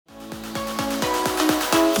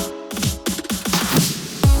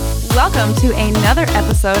welcome to another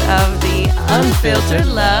episode of the Unfiltered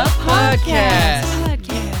Love Podcast.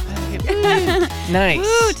 Nice.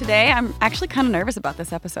 Woo, today I'm actually kind of nervous about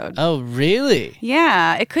this episode. Oh, really?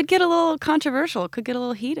 Yeah, it could get a little controversial. It could get a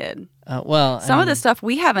little heated. Some of the stuff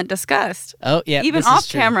we haven't discussed. Oh, yeah. Even off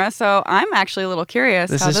camera, so I'm actually a little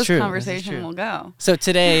curious how this true. conversation will go. So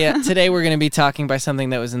today we're going to be talking by something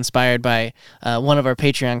that was inspired by one of our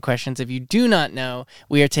Patreon questions. If you do not know,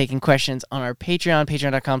 we are taking questions on our Patreon,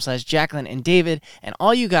 patreon.com/Jacqueline and David, and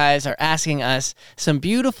all you guys are asking us some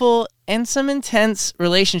beautiful and some intense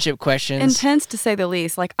relationship questions. Intense to say the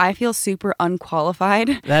least. Like, I feel super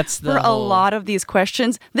unqualified for a lot of these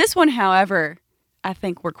questions. This one, however, I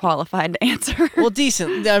think we're qualified to answer. Well,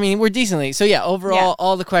 decent. I mean, we're decently. So yeah, overall,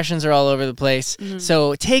 all the questions are all over the place. Mm-hmm.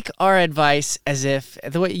 So take our advice as if I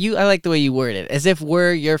like the way you word it, as if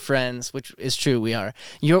we're your friends, which is true. We are.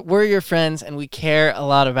 We're your friends, and we care a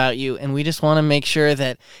lot about you, and we just want to make sure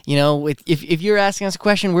that if you're asking us a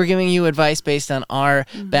question, we're giving you advice based on our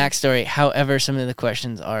backstory. However, some of the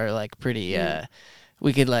questions are like pretty.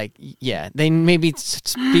 We could they maybe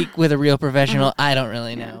speak with a real professional. I don't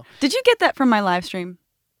really know. Did you get that from my live stream?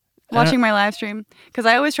 Watching my live stream? Because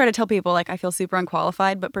I always try to tell people, I feel super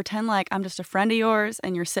unqualified, but pretend like I'm just a friend of yours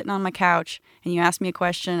and you're sitting on my couch and you ask me a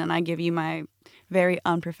question and I give you my very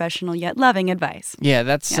unprofessional yet loving advice. Yeah,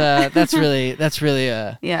 that's really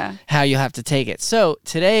how you have to take it. So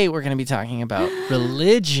today we're going to be talking about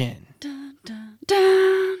religion. Dun, dun,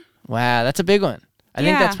 dun. Wow, that's a big one. I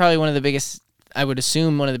think that's probably one of the biggest... I would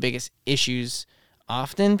assume one of the biggest issues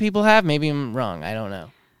often people have. Maybe I'm wrong. I don't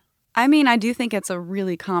know. I mean, I do think it's a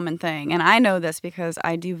really common thing. And I know this because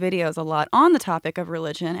I do videos a lot on the topic of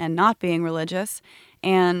religion and not being religious.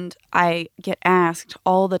 And I get asked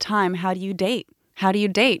all the time, how do you date? How do you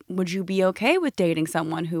date? Would you be okay with dating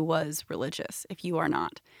someone who was religious if you are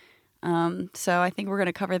not? So I think we're going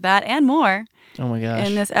to cover that and more. Oh my gosh.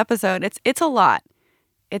 In this episode. It's a lot.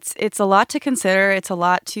 It's a lot to consider. It's a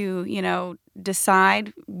lot to,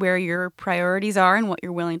 decide where your priorities are and what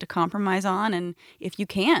you're willing to compromise on, and if you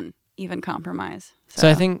can even compromise. So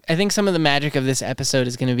I think some of the magic of this episode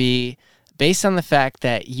is going to be based on the fact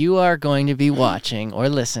that you are going to be watching or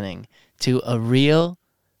listening to a real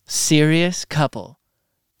serious couple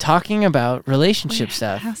talking about relationship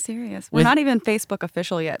stuff. How serious? We're not even Facebook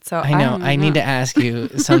official yet, so I know. I need to ask you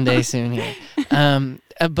someday soon here.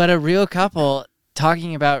 But a real couple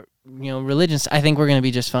talking about religions. I think we're going to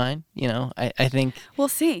be just fine. I think we'll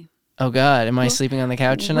see. Oh God, am I sleeping on the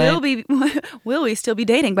couch tonight? Will we still be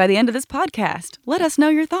dating by the end of this podcast? Let us know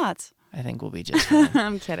your thoughts. I think we'll be just fine.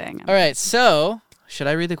 I'm kidding. All right, so should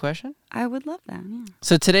I read the question? I would love that. Yeah.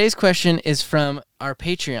 So today's question is from our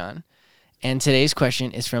Patreon, and today's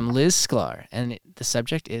question is from Liz Sklar, and the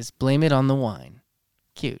subject is "Blame it on the wine."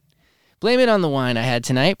 Cute. Blame it on the wine I had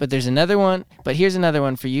tonight, but here's another one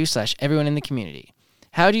for you / everyone in the community.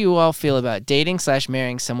 How do you all feel about dating /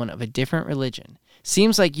 marrying someone of a different religion?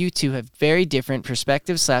 Seems like you two have very different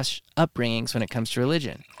perspectives / upbringings when it comes to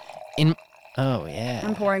religion. Oh, yeah.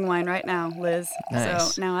 I'm pouring wine right now, Liz.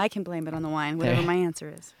 Nice. So now I can blame it on the wine, whatever my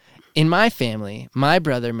answer is. In my family, my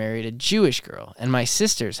brother married a Jewish girl, and my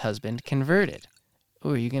sister's husband converted.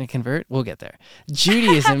 Oh, are you going to convert? We'll get there.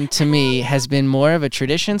 Judaism, to me, has been more of a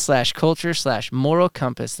tradition / culture / moral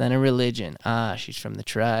compass than a religion. Ah, she's from the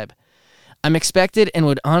tribe. I'm expected and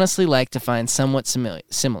would honestly like to find somewhat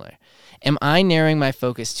similar. Am I narrowing my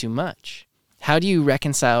focus too much? How do you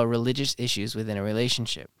reconcile religious issues within a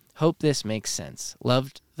relationship? Hope this makes sense.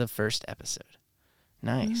 Loved the first episode.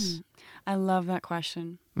 Nice. I love that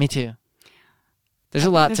question. Me too. There's a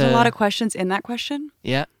lot of questions in that question.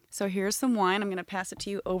 Yeah. So here's some wine. I'm going to pass it to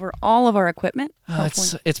you over all of our equipment. Oh,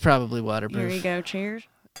 it's probably waterproof. Here you go. Cheers.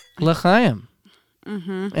 L'chaim.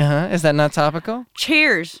 Mm-hmm. Is that not topical?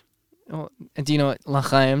 Cheers. Well, do you know what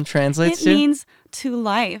l'chaim translates to? It means to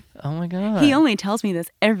life. Oh my God. He only tells me this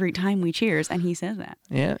every time we cheers, and he says that.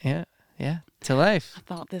 Yeah. To life. I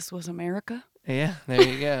thought this was America. Yeah, there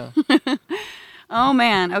you go. Oh,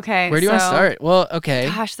 man. Okay. Where do you want to start? Well, okay.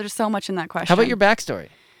 Gosh, there's so much in that question. How about your backstory?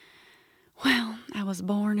 Well, I was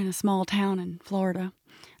born in a small town in Florida.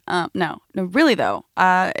 No, really though.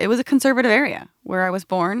 It was a conservative area where I was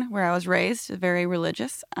born, where I was raised, very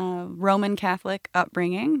religious, Roman Catholic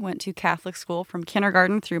upbringing. Went to Catholic school from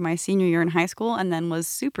kindergarten through my senior year in high school, and then was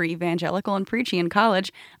super evangelical and preachy in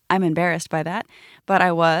college. I'm embarrassed by that, but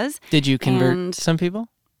I was. Did you convert some people?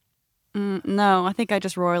 No, I think I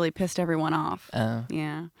just royally pissed everyone off. Oh.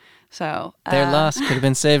 Yeah. So their loss could have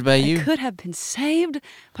been saved by you. Could have been saved,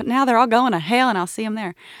 but now they're all going to hell, and I'll see them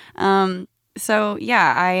there. So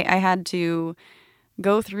yeah, I had to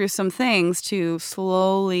go through some things to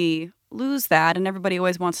slowly lose that, and everybody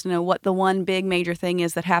always wants to know what the one big major thing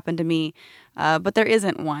is that happened to me, but there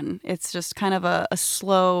isn't one. It's just kind of a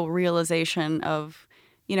slow realization of,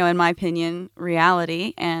 in my opinion,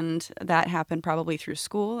 reality, and that happened probably through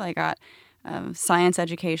school. I got science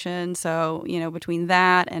education, so, between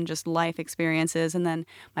that and just life experiences, and then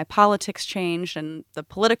my politics changed, and the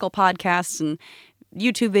political podcasts and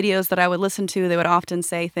YouTube videos that I would listen to, they would often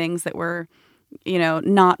say things that were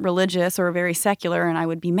not religious or very secular, and I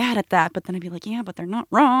would be mad at that, but then I'd be like, yeah, but they're not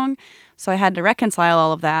wrong. So I had to reconcile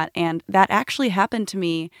all of that, and that actually happened to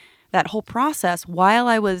me, that whole process, while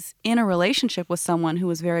I was in a relationship with someone who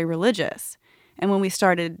was very religious. And when we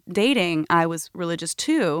started dating, I was religious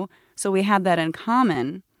too, so we had that in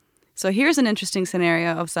common. So here's an interesting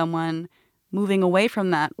scenario of someone moving away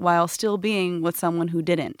from that while still being with someone who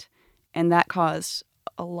didn't, and that caused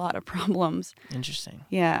a lot of problems. Interesting.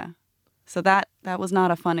 Yeah. So that was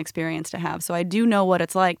not a fun experience to have. So I do know what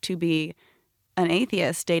it's like to be an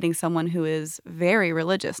atheist dating someone who is very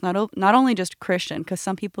religious, not only just Christian, because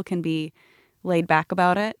some people can be laid back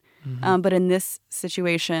about it. Mm-hmm. But in this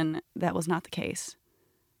situation, that was not the case.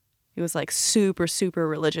 It was like super, super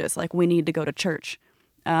religious. Like, we need to go to church.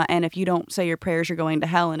 And if you don't say your prayers, you're going to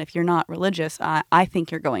hell. And if you're not religious, I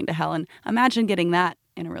think you're going to hell. And imagine getting that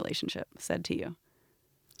in a relationship said to you.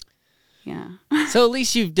 Yeah. So at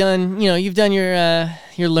least you've done your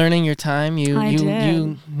learning, your time. I did.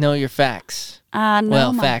 You know your facts. No,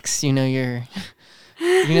 well, facts. You know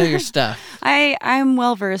your stuff. I'm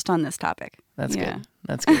well versed on this topic. That's Yeah. good.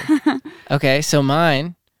 That's good. Okay, so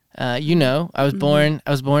mine. I was born.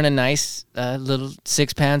 I was born a nice little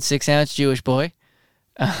 6 pound 6 ounce Jewish boy.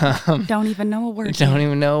 Don't even know a word. Don't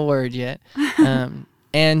even know a word yet.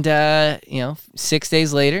 And 6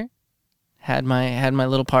 days later, had my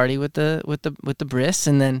little party with the bris,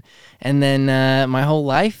 and then my whole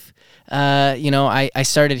life, I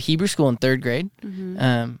started Hebrew school in 3rd grade.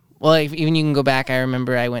 Mm-hmm. Even you can go back. I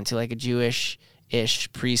remember I went to like a Jewish-ish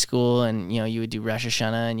preschool, and you would do Rosh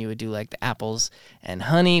Hashanah, and you would do like the apples and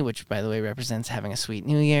honey, which by the way represents having a sweet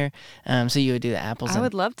New Year. So you would do the apples. I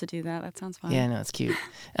would love to do that. That sounds fun. Yeah, no, it's cute.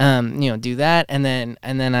 Do that, and then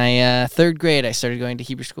I 3rd grade I started going to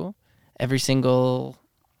Hebrew school every single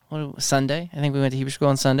Sunday. I think we went to Hebrew school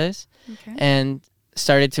on Sundays, and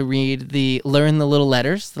started to learn the little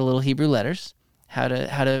letters, the little Hebrew letters, how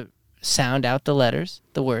to sound out the letters,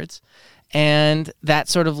 the words. And that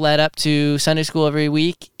sort of led up to Sunday school every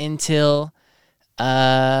week until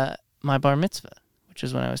my bar mitzvah, which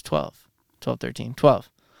was when I was 12.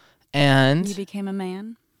 And you became a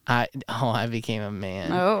man? I became a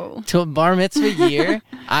man. Oh. To a bar mitzvah year,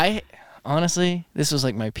 honestly, this was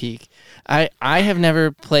like my peak. I have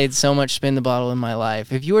never played so much spin the bottle in my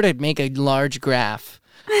life. If you were to make a large graph,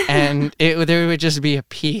 and there would just be a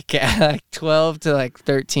peak at like 12 to like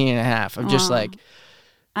 13 and a half of just like,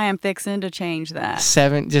 I am fixing to change that.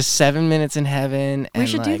 7 minutes in heaven. We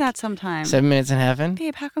should do that sometime. 7 minutes in heaven?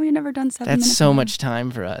 Babe, how come you've never done 7 minutes? That's so much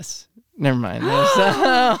time for us. Never mind.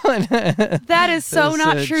 That is so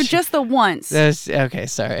not true. Just the once. Okay,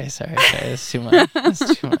 sorry. That's too much.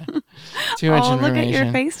 That's too much. Too much information. Look at your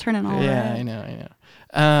face turning all red. Yeah, I know.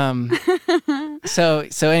 So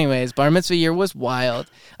anyways, bar mitzvah year was wild.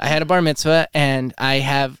 I had a bar mitzvah, and I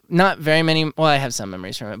have not very many, I have some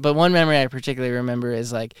memories from it, but one memory I particularly remember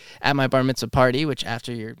is like at my bar mitzvah party, which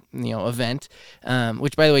after your event,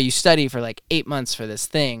 which by the way, you study for like 8 months for this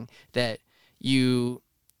thing that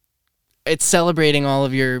it's celebrating all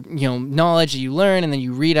of your knowledge that you learn, and then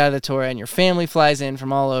you read out of the Torah, and your family flies in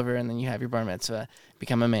from all over, and then you have your bar mitzvah,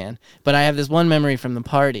 become a man. But I have this one memory from the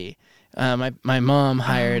party. My mom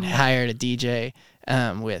hired a DJ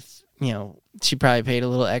with, she probably paid a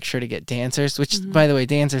little extra to get dancers, which by the way,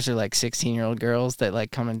 dancers are like 16-year-old girls that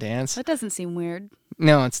like come and dance. That doesn't seem weird.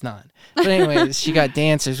 No, it's not. But anyways, she got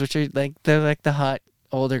dancers, which are they're like the hot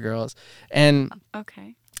older girls. And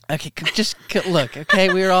okay, just look.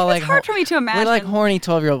 Okay, we were all like, it's hard for me to imagine. We're like horny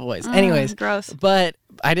 12-year-old boys. Anyways, gross. But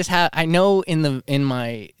I know in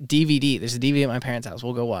my DVD, there's a DVD at my parents' house.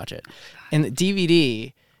 We'll go watch it. In the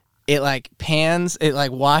DVD, it like pans, it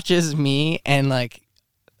like watches me and like,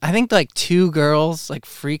 I think like 2 girls like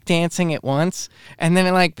freak dancing at once, and then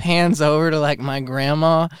it like pans over to like my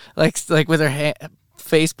grandma, like with her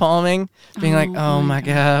face palming, being like, oh my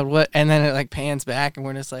God, what? And then it like pans back, and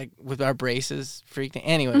we're just like with our braces freaking.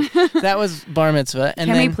 Anyway, that was bar mitzvah. And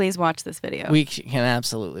can we please watch this video? We can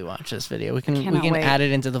absolutely watch this video. We can wait. Add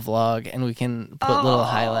it into the vlog, and we can put little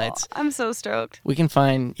highlights. I'm so stoked. We can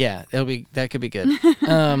find, that could be good.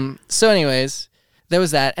 So anyways, there was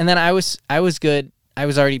that, and then I was good. I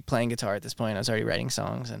was already playing guitar at this point. I was already writing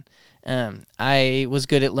songs, I was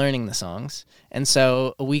good at learning the songs. And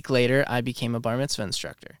so a week later, I became a bar mitzvah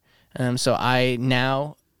instructor. So I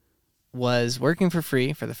now was working for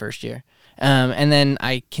free for the first year. And then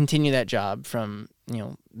I continued that job from,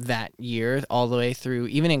 that year all the way through.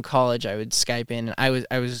 Even in college, I would Skype in. And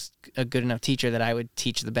I was a good enough teacher that I would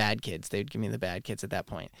teach the bad kids. They would give me the bad kids at that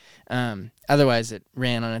point. Otherwise, it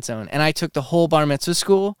ran on its own. And I took the whole bar mitzvah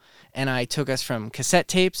school, and I took us from cassette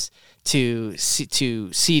tapes to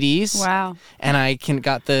CDs. Wow. And I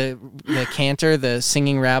got the cantor, the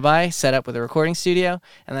singing rabbi, set up with a recording studio.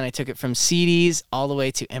 And then I took it from CDs all the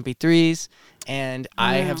way to MP3s. And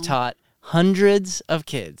I have taught hundreds of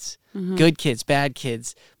kids, good kids, bad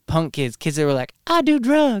kids, punk kids, kids that were like, I do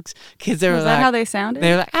drugs. Kids that were like, is that how they sounded?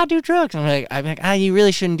 They were like, I do drugs. And I'm like, you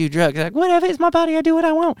really shouldn't do drugs. They're like, whatever, it's my body, I do what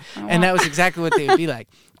I want. And that was exactly what they would be like.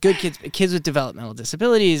 Good kids, kids with developmental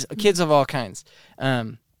disabilities, kids of all kinds.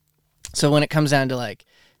 So when it comes down to like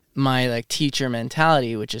my teacher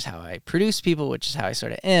mentality, which is how I produce people, which is how I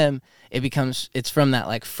sort of am, it's from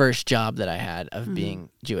that first job that I had of being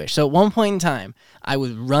Jewish. So at one point in time, I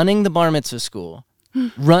was running the bar mitzvah school.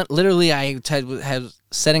 Literally, I had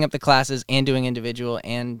setting up the classes and doing individual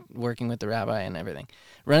and working with the rabbi and everything.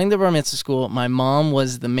 Running the bar mitzvah school, my mom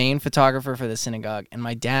was the main photographer for the synagogue, and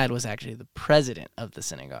my dad was actually the president of the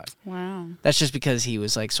synagogue. Wow. That's just because he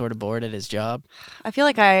was sort of bored at his job. I feel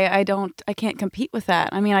like I can't compete with that.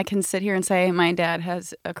 I mean, I can sit here and say my dad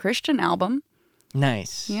has a Christian album.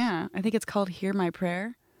 Nice. Yeah, I think it's called Hear My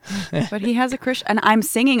Prayer. But he has a Christian, and I'm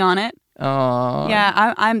singing on it. Oh.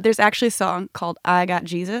 Yeah, I'm. There's actually a song called I Got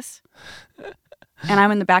Jesus. And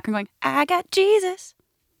I'm in the background going, I got Jesus.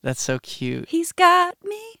 That's so cute. He's got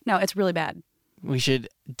me. No, it's really bad. We should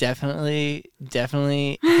definitely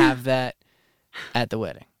have that at the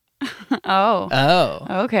wedding. Oh.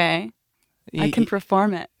 Okay. I can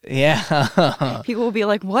perform it. Yeah. People will be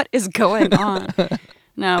like, what is going on?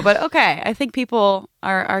 No, but okay. I think people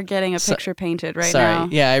are getting a picture painted right now.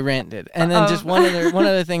 Sorry. Yeah, I ranted. And then just one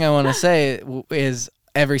other thing I want to say is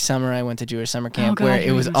every summer I went to Jewish summer camp where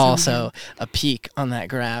it was also a peak on that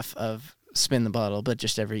graph of spin the bottle, but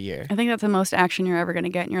just every year. I think that's the most action you're ever going to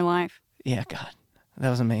get in your life. Yeah, God. That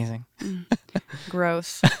was amazing.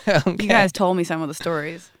 Gross. Okay. You guys told me some of the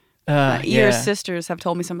stories. Your sisters have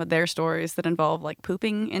told me some of their stories that involve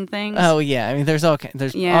pooping in things. Oh yeah, I mean there's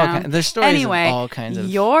stories anyway, of all kinds of.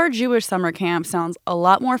 Your Jewish summer camp sounds a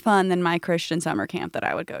lot more fun than my Christian summer camp that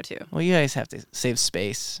I would go to. Well, you guys have to save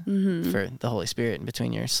space for the Holy Spirit in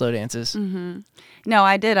between your slow dances. Mm-hmm. No,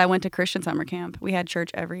 I did. I went to Christian summer camp. We had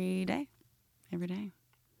church every day. Every day.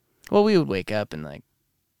 Well, we would wake up and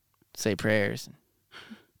say prayers.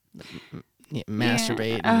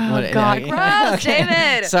 Masturbate. Yeah. Oh God, gross, okay.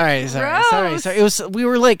 David. Sorry. We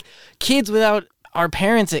were like kids without our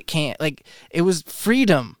parents at camp. It was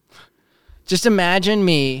freedom. Just imagine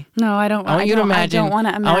me. No, I don't. I want you to imagine. I don't want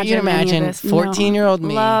to imagine. I want you to imagine 14-year-old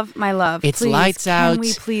me. My love. It's please, lights out. Can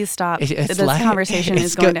we please stop? This conversation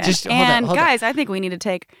is going to end. Just, and hold guys, on. I think we need to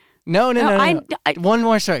take. No. One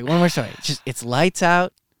more story. Just it's lights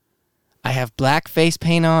out. I have black face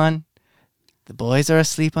paint on. The boys are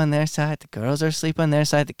asleep on their side. The girls are asleep on their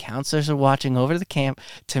side. The counselors are watching over the camp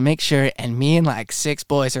to make sure. And me and 6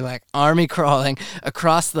 boys are army crawling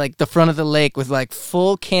across the front of the lake with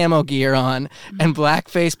full camo gear on and black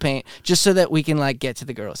face paint just so that we can get to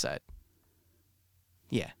the girls' side.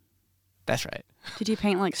 Yeah, that's right. Did you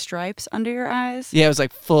paint stripes under your eyes? Yeah, it was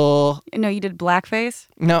full. No, you did blackface?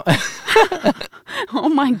 No. Oh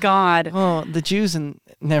my God. Well, the Jews and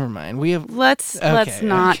never mind. We have. Let's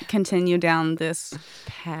not continue down this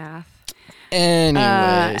path.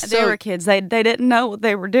 Anyway, they were kids. They didn't know what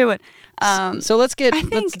they were doing. So let's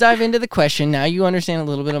dive into the question. Now you understand a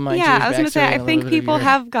little bit of my Jewish backstory. I was going to say, I think people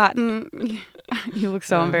have gotten. You look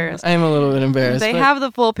so embarrassed. I am a little bit embarrassed. They have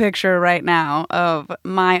the full picture right now of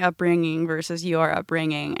my upbringing versus your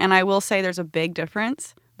upbringing, and I will say there's a big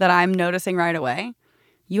difference that I'm noticing right away.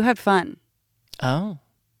 You had fun. Oh.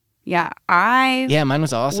 Yeah, mine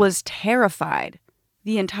was awesome. Was terrified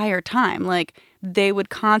the entire time. They would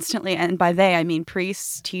constantly, and by they I mean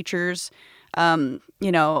priests, teachers,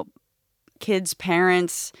 kids,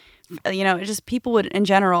 parents, just people in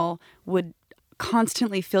general would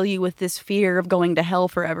constantly fill you with this fear of going to hell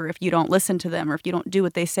forever if you don't listen to them or if you don't do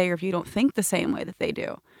what they say or if you don't think the same way that they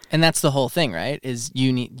do. And that's the whole thing, right? Is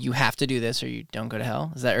you have to do this or you don't go to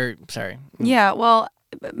hell? Is that sorry. Yeah, well,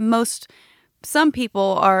 some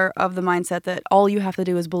people are of the mindset that all you have to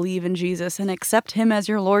do is believe in Jesus and accept him as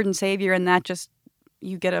your Lord and Savior, and that just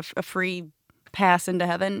you get a free pass into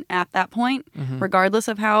heaven at that point, regardless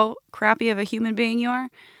of how crappy of a human being you are.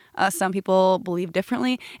 Some people believe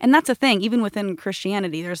differently. And that's a thing. Even within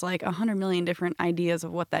Christianity, there's like 100 million different ideas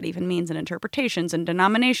of what that even means and interpretations and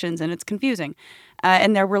denominations, and it's confusing.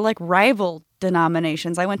 And there were like rival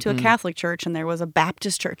denominations. I went to a Catholic church, and there was a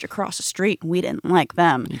Baptist church across the street, and we didn't like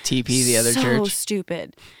them. You TP the other so church. So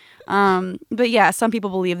stupid. But yeah, some people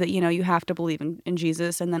believe that, you have to believe in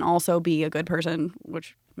Jesus and then also be a good person,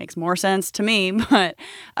 which makes more sense to me. But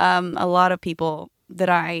a lot of people that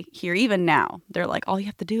I hear even now, they're like, all you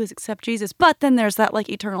have to do is accept Jesus. But then there's that like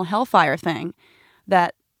eternal hellfire thing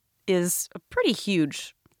that is a pretty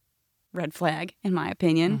huge red flag, in my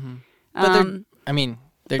opinion.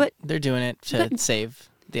 But they're doing it to save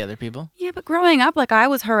the other people. Yeah, but growing up, like, I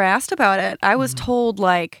was harassed about it. I was told,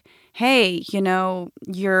 like, hey,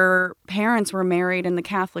 your parents were married in the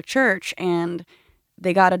Catholic Church and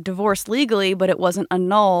they got a divorce legally, but it wasn't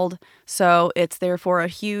annulled. So it's therefore a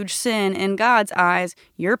huge sin in God's eyes.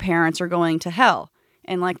 Your parents are going to hell.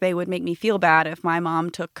 And like, they would make me feel bad if my mom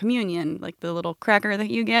took communion, like the little cracker that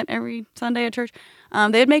you get every Sunday at church.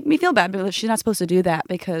 They'd make me feel bad because she's not supposed to do that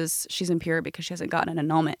because she's impure, because she hasn't gotten an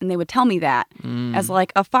annulment. And they would tell me that as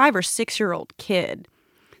like a 5 or 6 year old kid.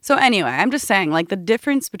 So anyway, I'm just saying, like, the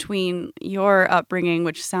difference between your upbringing,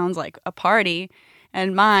 which sounds like a party,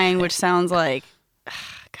 and mine, which sounds like,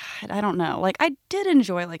 God, I don't know. Like, I did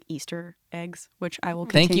enjoy, like, Easter eggs, which I will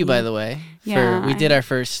continue. Thank you, by the way. Yeah, did our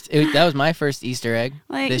first, that was my first Easter egg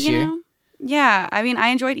this year. Yeah, I mean, I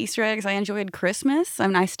enjoyed Easter eggs. I enjoyed Christmas. I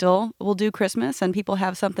mean, I still will do Christmas, and people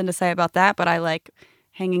have something to say about that, but I like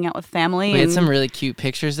hanging out with family. We had some really cute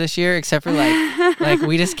pictures this year, except for, like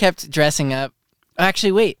we just kept dressing up.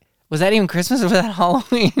 Actually, wait. Was that even Christmas or was that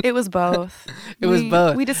Halloween? It was both. It was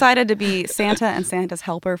both. We decided to be Santa and Santa's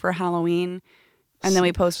helper for Halloween. And then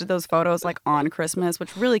we posted those photos like on Christmas,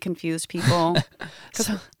 which really confused people.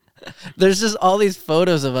 So, there's just all these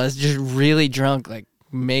photos of us just really drunk, like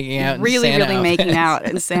making out in Santa outfits. Making out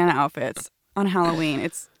in Santa outfits on Halloween.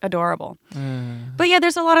 It's adorable. But yeah,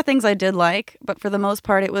 there's a lot of things I did like. But for the most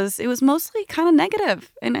part, it was mostly kind of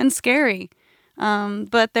negative and scary.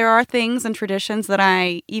 But there are things and traditions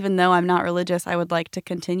that even though I'm not religious, I would like to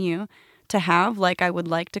continue to have. Like, I would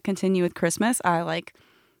like to continue with Christmas. I like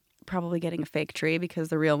probably getting a fake tree because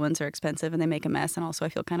the real ones are expensive and they make a mess. And also I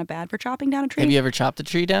feel kind of bad for chopping down a tree. Have you ever chopped a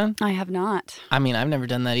tree down? I have not. I mean, I've never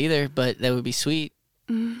done that either, but that would be sweet.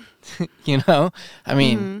 I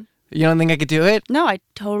mean, you don't think I could do it? No, I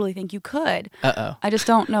totally think you could. Uh-oh. I just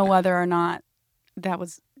don't know whether or not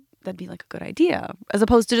that'd be like a good idea, as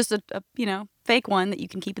opposed to just a fake one that you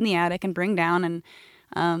can keep in the attic and bring down. And,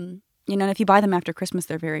 and if you buy them after Christmas,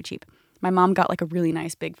 they're very cheap. My mom got like a really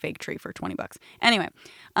nice big fake tree for $20. Anyway,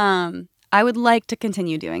 I would like to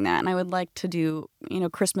continue doing that. And I would like to do,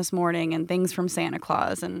 Christmas morning and things from Santa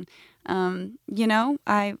Claus. And,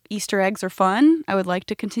 Easter eggs are fun. I would like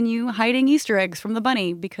to continue hiding Easter eggs from the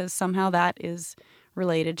bunny because somehow that is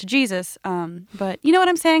related to Jesus. But you know what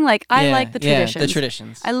I'm saying? Like, I like the traditions. Yeah, the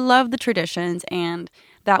traditions. I love the traditions. And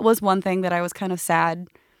that was one thing that I was kind of sad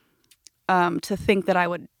to think that I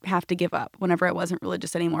would have to give up whenever I wasn't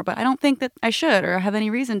religious anymore. But I don't think that I should or have any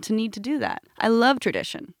reason to need to do that. I love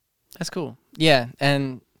tradition. That's cool. Yeah.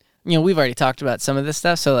 And, we've already talked about some of this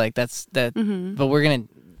stuff. So, like, that's that. Mm-hmm. But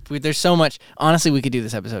there's so much. Honestly, we could do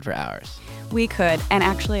this episode for hours. We could. And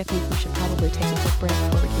actually, I think we should probably take a quick break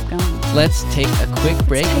before we keep going. Let's take a quick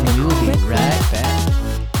break and we will be right back.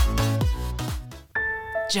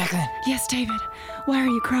 Jacqueline. Yes, David. Why are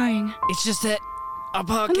you crying? It's just that our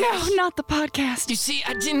podcast. No, not the podcast. You see,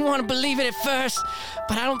 I didn't want to believe it at first,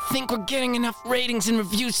 but I don't think we're getting enough ratings and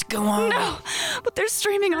reviews to go on. No, but they're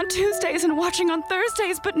streaming on Tuesdays and watching on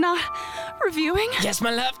Thursdays, but not reviewing. Yes,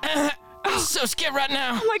 my love. I'm so scared right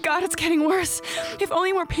now. Oh my God, it's getting worse. If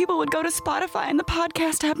only more people would go to Spotify and the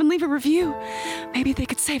podcast app and leave a review. Maybe they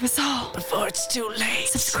could save us all. Before it's too late.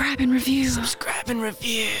 Subscribe and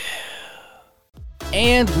review.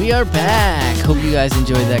 And we are back. Hope you guys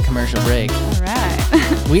enjoyed that commercial break. All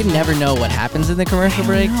right. We never know what happens in the commercial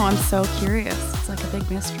break. No, I'm so curious. It's like a big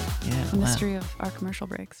mystery. Yeah, the mystery of our commercial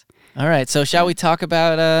breaks. All right. So shall we talk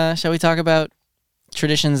about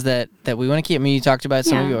traditions that we want to keep? I mean, you talked about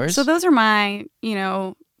some of yours. So those are my,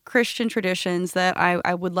 Christian traditions that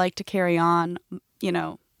I would like to carry on,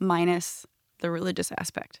 minus the religious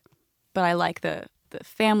aspect. But I like the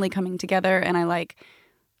family coming together, and I like,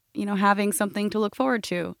 having something to look forward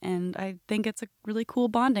to. And I think it's a really cool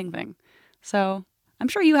bonding thing. So I'm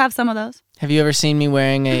sure you have some of those. Have you ever seen me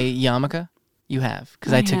wearing a yarmulke? You have,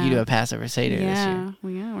 because I took you to a Passover Seder this year.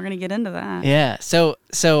 Yeah, we're going to get into that. Yeah. So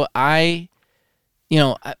I,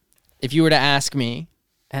 if you were to ask me,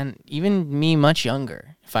 and even me much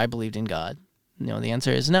younger, if I believed in God, the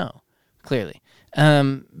answer is no, clearly.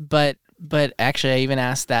 But actually, I even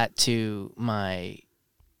asked that to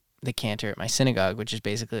the cantor at my synagogue, which is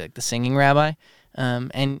basically like the singing rabbi.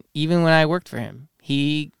 And even when I worked for him,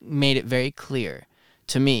 he made it very clear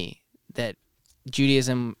to me that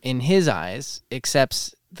Judaism, in his eyes,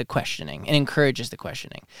 accepts the questioning and encourages the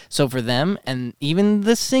questioning. So for them, and even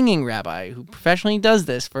the singing rabbi who professionally does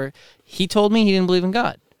this, he told me he didn't believe in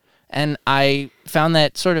God. And I found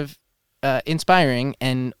that sort of inspiring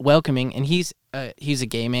and welcoming. And he's a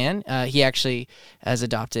gay man. He actually has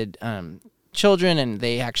adopted children, and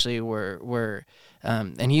they actually were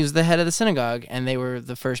and he was the head of the synagogue, and they were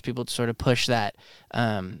the first people to sort of push that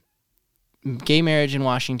gay marriage in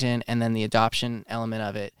Washington, and then the adoption element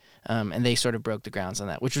of it, and they sort of broke the grounds on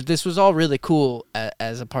that, this was all really cool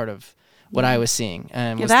as a part of what I was seeing,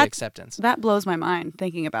 was the acceptance. That blows my mind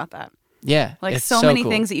thinking about that. Yeah, like it's so many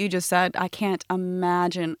cool. things that you just said. I can't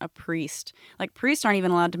imagine a priest. Like priests aren't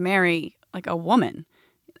even allowed to marry like a woman.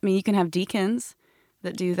 I mean, you can have deacons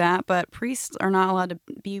that do that, but priests are not allowed to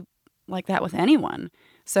be like that with anyone.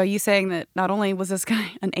 So you saying that not only was this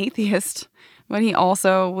guy an atheist, but he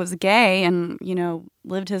also was gay and,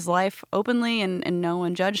 lived his life openly and no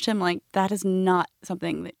one judged him, like that is not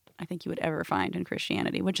something that I think you would ever find in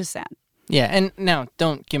Christianity, which is sad. Yeah, and now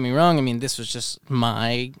don't get me wrong. I mean, this was just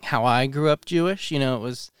how I grew up Jewish. It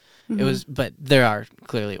was, but there are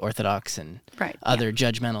clearly Orthodox and other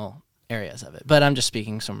judgmental areas of it. But I'm just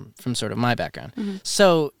speaking from sort of my background. Mm-hmm.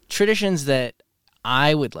 So traditions that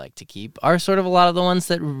I would like to keep are sort of a lot of the ones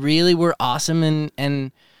that really were awesome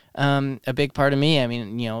and a big part of me. I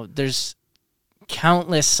mean, there's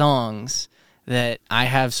countless songs that I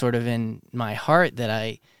have sort of in my heart that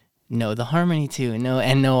I know the harmony to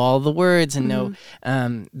and know all the words and know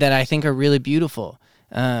that I think are really beautiful,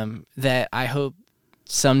 that I hope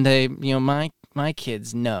someday my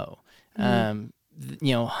kids know. Hanukkah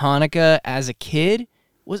as a kid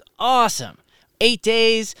was awesome. 8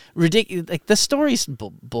 days, ridiculous. Like the story's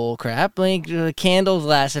bull crap. Like the candles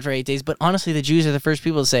lasted for 8 days, but honestly, the Jews are the first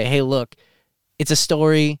people to say, "Hey, look, it's a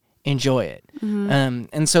story. Enjoy it." Mm-hmm.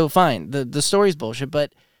 And so, fine, the story's bullshit,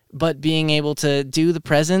 but being able to do the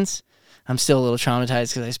presents, I'm still a little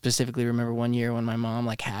traumatized because I specifically remember one year when my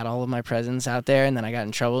mom had all of my presents out there, and then I got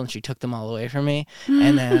in trouble and she took them all away from me,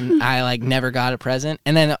 and then I never got a present,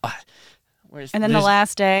 and then the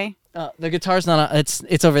last day. The guitar's not.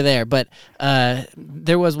 It's over there. But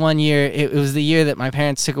there was one year. It was the year that my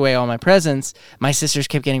parents took away all my presents. My sisters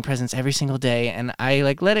kept getting presents every single day, and I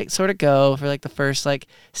let it sort of go for the first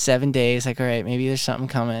 7 days. All right, maybe there's something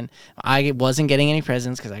coming. I wasn't getting any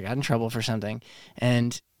presents because I got in trouble for something,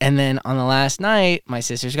 and then on the last night, my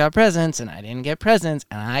sisters got presents, and I didn't get presents,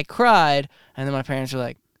 and I cried. And then my parents were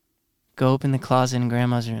like, "Go open the closet in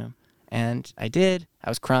Grandma's room," and I did. I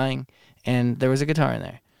was crying, and there was a guitar in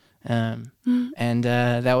there. And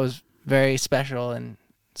that was very special, and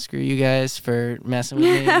screw you guys for messing with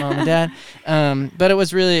me, Mom and Dad. But it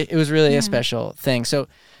was really a special thing. So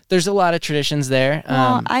there's a lot of traditions there.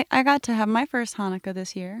 Well, I got to have my first Hanukkah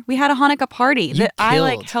this year. We had a Hanukkah party that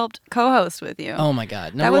I helped co-host with you. Oh my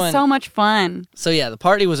God. That was so much fun. So yeah, the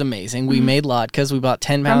party was amazing. We made latkes. We bought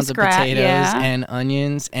 10 pounds of potatoes and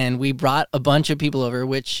onions, and we brought a bunch of people over,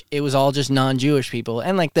 which it was all just non-Jewish people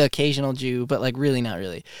and the occasional Jew, but really not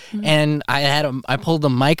really. Mm-hmm. And I pulled the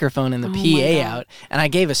microphone and the PA out, and I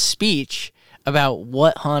gave a speech about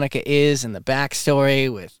what Hanukkah is and the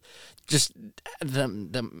backstory with just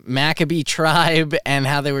the Maccabee tribe and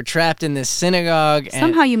how they were trapped in this synagogue.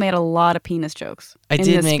 Somehow you made a lot of penis jokes. I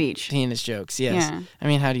did make speech. Penis jokes, yes. Yeah. I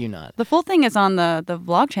mean, how do you not? The full thing is on the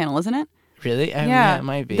vlog channel, isn't it? Really? Yeah, it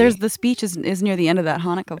might be. There's the speech is near the end of that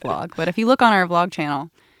Hanukkah vlog. But if you look on our vlog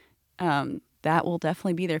channel, that will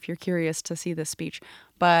definitely be there if you're curious to see this speech.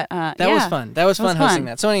 But that was fun. That was fun hosting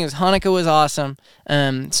that. So anyways, Hanukkah was awesome.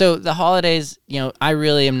 So the holidays, I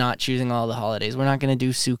really am not choosing all the holidays. We're not going to do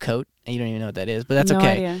Sukkot. You don't even know what that is, but that's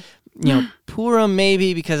okay. Idea. Purim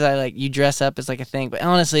maybe because you dress up as a thing. But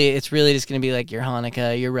honestly, it's really just going to be your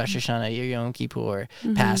Hanukkah, your Rosh Hashanah, your Yom Kippur,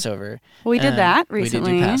 Passover. Well, we did that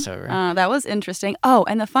recently. We did do Passover. That was interesting. Oh,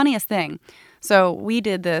 and the funniest thing. So we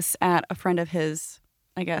did this at a friend of his,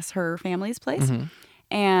 I guess, her family's place. Mm-hmm.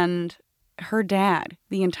 And her dad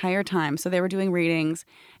the entire time. So they were doing readings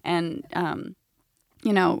and,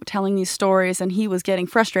 telling these stories, and he was getting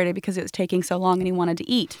frustrated because it was taking so long and he wanted to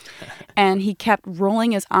eat. And he kept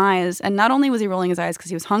rolling his eyes. And not only was he rolling his eyes because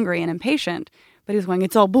he was hungry and impatient, but he was going,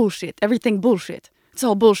 "It's all bullshit. Everything bullshit. It's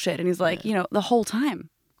all bullshit." And he's like, the whole time.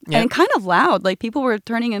 Yep. And kind of loud. People were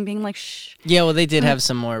turning and being like, "Shh." Yeah, well, they did have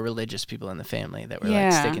some more religious people in the family that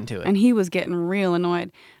were sticking to it. And he was getting real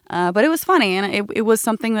annoyed. But it was funny, and it was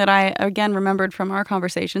something that I, again, remembered from our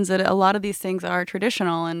conversations, that a lot of these things are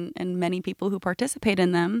traditional, and many people who participate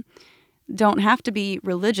in them don't have to be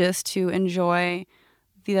religious to enjoy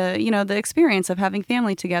the experience of having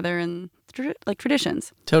family together and like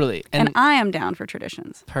traditions. Totally. And I am down for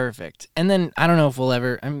traditions. Perfect. And then I don't know if we'll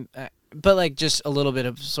ever, but like just a little bit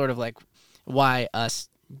of sort of like why us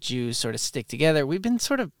Jews sort of stick together. We've been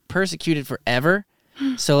sort of persecuted forever.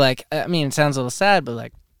 So like, I mean, it sounds a little sad, but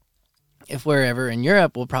like if we're ever in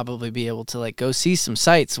Europe, we'll probably be able to like go see some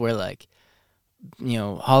sites where like,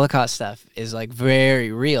 Holocaust stuff is like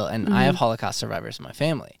very real. And I have Holocaust survivors in my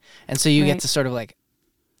family. And so you get to sort of like,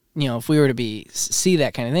 if we were to see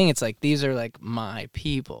that kind of thing, it's like, these are like my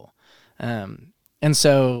people. And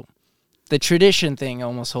so the tradition thing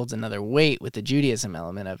almost holds another weight with the Judaism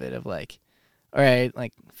element of it, of like, all right,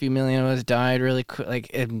 like a few million of us died really quick,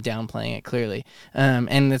 like I'm downplaying it clearly.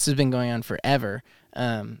 And this has been going on forever.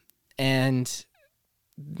 And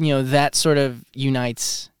that sort of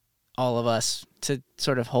unites all of us to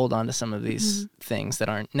sort of hold on to some of these things that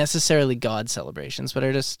aren't necessarily God celebrations, but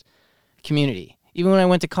are just community. Even when I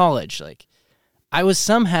went to college, like I was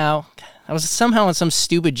somehow on some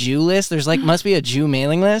stupid Jew list. There's like must be a Jew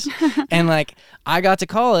mailing list, and like I got to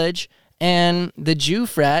college, and the Jew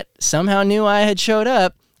frat somehow knew I had showed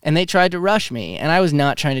up, and they tried to rush me, and I was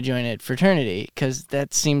not trying to join a fraternity because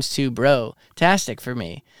that seems too bro-tastic for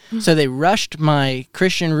me. So they rushed my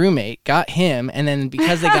Christian roommate, got him, and then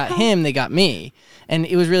because they got him, they got me. And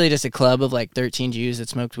it was really just a club of like 13 Jews that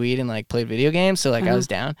smoked weed and like played video games. So like I was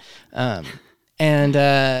down.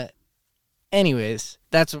 Anyways,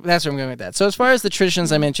 that's where I'm going with that. So as far as the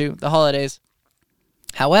traditions I'm into, the holidays,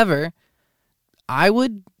 however, I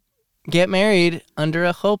would get married under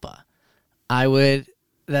a chuppah.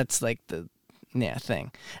 That's like the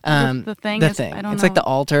thing. The thing. I don't it's know. like the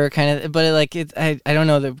altar kind of, but I don't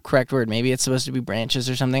know the correct word. Maybe it's supposed to be branches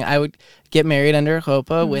or something. I would get married under a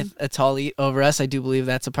chuppah with a talit over us. I do believe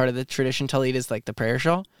that's a part of the tradition. Talit is like the prayer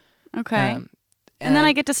shawl. Okay. And then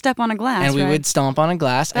I get to step on a glass, and we would stomp on a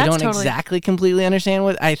glass. I don't exactly completely understand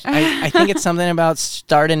what I think it's something about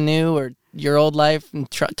starting new or your old life and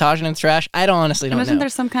tossing in trash. I honestly don't know. Isn't there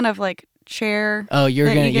some kind of like chair? Oh,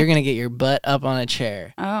 you're gonna get your butt up on a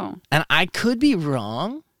chair. Oh. And I could be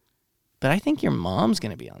wrong, but I think your mom's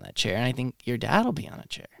gonna be on that chair, and I think your dad will be on a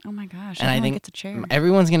chair. Oh my gosh! And I think gets a chair.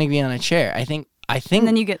 Everyone's gonna be on a chair. I think. And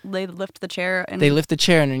then they lift the chair and they lift the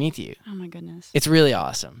chair underneath you. Oh my goodness! It's really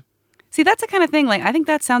awesome. See, that's the kind of thing, like, I think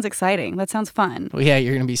that sounds exciting. That sounds fun. Well, yeah,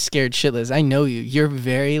 you're going to be scared shitless. I know you. You're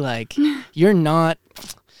very, like, you're not,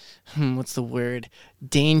 what's the word?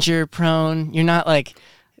 Danger prone. You're not, like,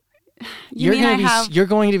 you're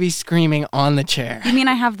going to be screaming on the chair. You mean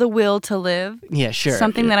I have the will to live? Yeah, sure.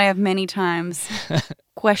 Something that I have many times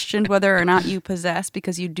questioned whether or not you possess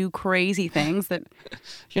because you do crazy things that...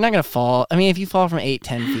 You're not going to fall. I mean, if you fall from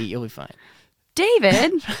 8-10 feet, you'll be fine.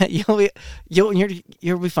 David, you'll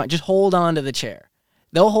be fine. Just hold on to the chair.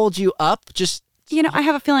 They'll hold you up. Just I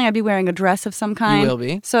have a feeling I'd be wearing a dress of some kind. You will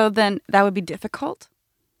be. So then that would be difficult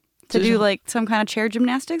to do like some kind of chair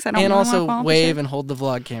gymnastics. I don't. And really also fall wave and hold the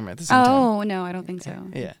vlog camera at the same time. Oh no, I don't think so.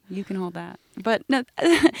 Yeah, you can hold that. But no.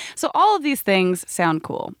 So all of these things sound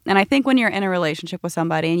cool, and I think when you're in a relationship with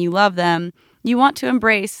somebody and you love them, you want to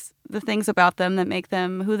embrace the things about them that make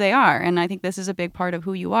them who they are. And I think this is a big part of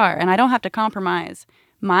who you are. And I don't have to compromise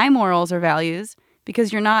my morals or values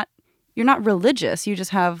because you're not religious. You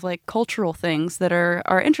just have like cultural things that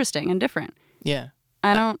are interesting and different. Yeah.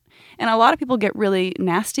 And a lot of people get really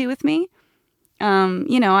nasty with me.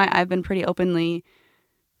 I've been pretty openly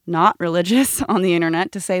not religious on the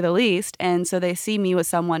internet, to say the least. And so they see me with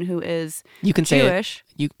someone who is Jewish.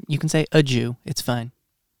 You can say a Jew. It's fine.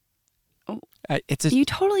 You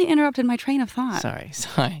totally interrupted my train of thought.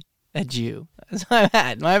 Sorry. A Jew. My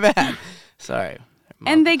bad. Sorry.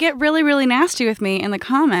 Mom. And they get really, really nasty with me in the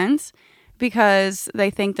comments because they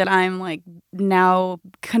think that I'm like now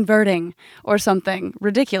converting or something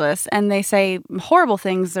ridiculous. And they say horrible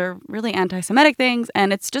things. They're really anti-Semitic things.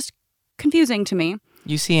 And it's just confusing to me.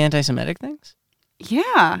 You see anti-Semitic things?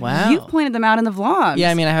 Yeah. Wow. You've pointed them out in the vlogs.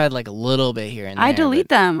 Yeah, I mean, I had like a little bit here and there. I delete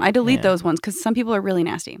them. I delete those ones because some people are really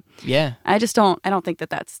nasty. Yeah. I don't think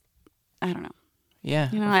that's, I don't know. Yeah.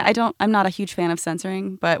 I'm not a huge fan of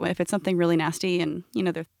censoring, but if it's something really nasty and,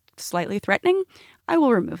 they're slightly threatening, I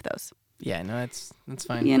will remove those. Yeah, no, that's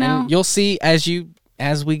fine. And you'll see as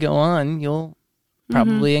we go on, you'll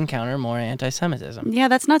probably encounter more anti-Semitism. Yeah,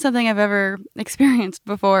 that's not something I've ever experienced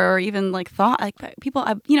before or even like thought. Like people,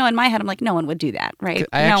 in my head, I'm like, no one would do that, right?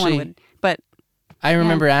 No one would. But I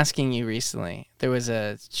remember asking you recently, there was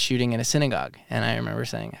a shooting in a synagogue, and I remember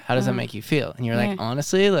saying, how does that make you feel? And you're like,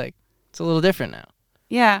 honestly, like, it's a little different now.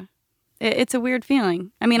 Yeah. It's a weird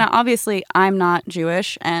feeling. I mean, obviously, I'm not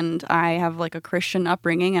Jewish, and I have like a Christian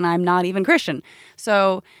upbringing, and I'm not even Christian.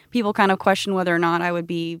 So people kind of question whether or not I would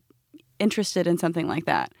be interested in something like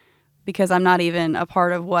that, because I'm not even a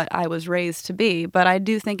part of what I was raised to be. But I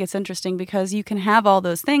do think it's interesting because you can have all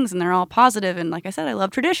those things, and they're all positive. And like I said, I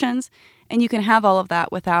love traditions, and you can have all of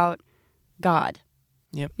that without God.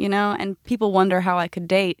 Yep. You know, and people wonder how I could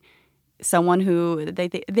date someone who they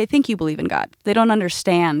think you believe in God. They don't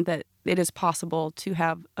understand that it is possible to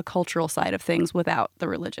have a cultural side of things without the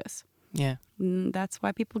religious. Yeah. And that's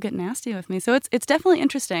why people get nasty with me. So it's definitely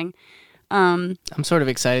interesting. I'm sort of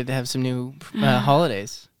excited to have some new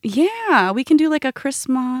holidays. Yeah, we can do like a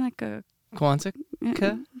Christmas,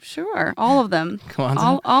 Kwanzaa? Sure, all of them.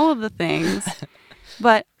 Kwanzaa? All of the things.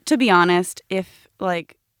 But to be honest, if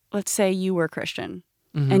like, let's say you were Christian,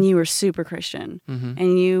 and you were super Christian,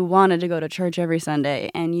 and you wanted to go to church every Sunday,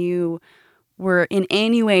 and you were in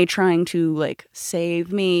any way trying to like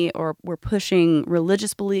save me, or were pushing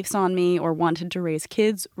religious beliefs on me, or wanted to raise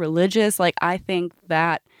kids religious, like I think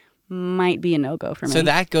that might be a no-go for me. So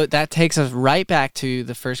that takes us right back to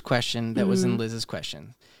the first question that was in Liz's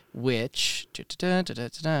question, which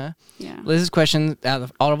Liz's question out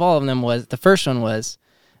of all of them was, the first one was,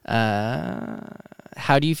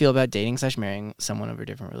 how do you feel about dating / marrying someone of a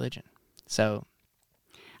different religion? So,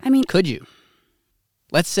 I mean, could you?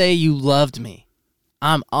 Let's say you loved me.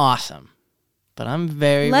 I'm awesome, but I'm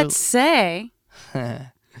very... Let's say...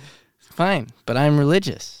 Fine, but I'm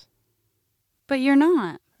religious. But you're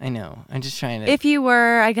not. I know. I'm just trying to... If you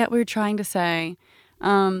were, I get what you're trying to say.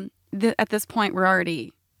 At this point, we're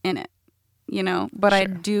already in it, you know? But sure. I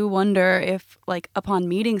do wonder if, like, upon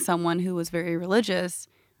meeting someone who was very religious,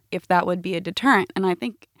 if that would be a deterrent. And I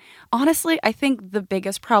think, honestly, the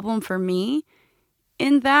biggest problem for me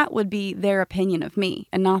in that would be their opinion of me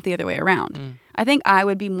and not the other way around. I think I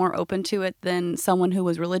would be more open to it than someone who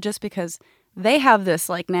was religious, because they have this,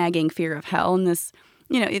 like, nagging fear of hell and this...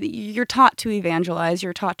 You know, you're taught to evangelize,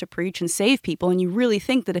 you're taught to preach and save people, and you really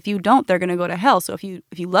think that if you don't, they're going to go to hell. So if you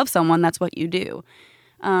love someone, that's what you do.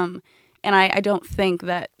 And I don't think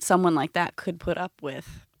that someone like that could put up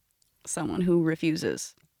with someone who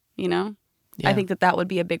refuses, you know? Yeah. I think that would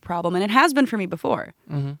be a big problem, and it has been for me before.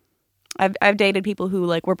 I've dated people who,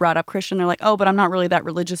 like, were brought up Christian. They're like, oh, but I'm not really that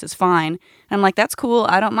religious, it's fine. And I'm like, that's cool,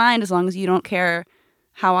 I don't mind as long as you don't care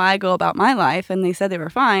how I go about my life. And they said they were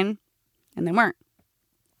fine, and they weren't.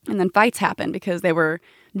 And then fights happened because they were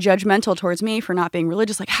judgmental towards me for not being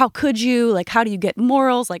religious. Like, how could you? Like, how do you get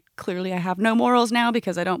morals? Like, clearly I have no morals now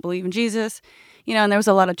because I don't believe in Jesus. You know, and there was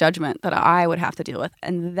a lot of judgment that I would have to deal with.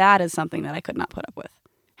 And that is something that I could not put up with.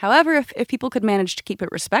 However, if people could manage to keep it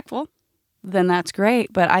respectful, then that's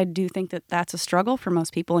great. But I do think that that's a struggle for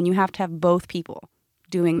most people. And you have to have both people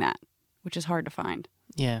doing that, which is hard to find.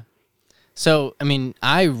 Yeah. So, I mean,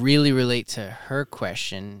 I really relate to her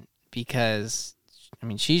question because... I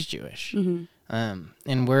mean, she's Jewish,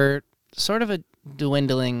 and we're sort of a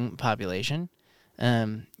dwindling population.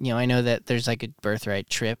 You know, I know that there's like a birthright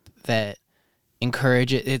trip that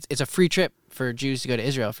encourages. It's a free trip for Jews to go to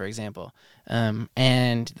Israel, for example,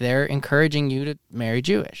 and they're encouraging you to marry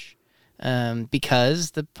Jewish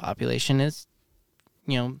because the population is,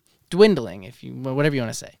 you know, dwindling. If you whatever you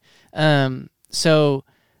want to say. So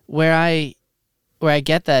where I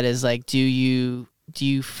get that is like, do you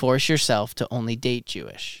force yourself to only date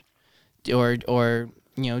Jewish? Or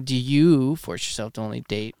you know, do you force yourself to only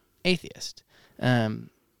date atheist? Well,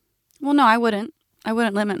 no, I wouldn't. I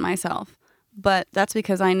wouldn't limit myself. But that's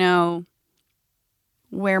because I know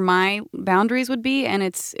where my boundaries would be, and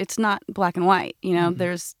it's not black and white. You know,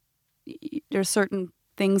 there's certain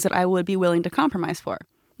things that I would be willing to compromise for.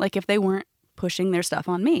 Like if they weren't pushing their stuff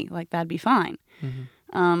on me, like that'd be fine.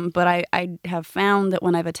 But I have found that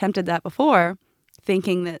when I've attempted that before,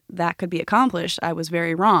 thinking that could be accomplished, I was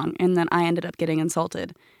very wrong. And then I ended up getting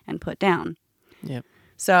insulted and put down. Yep.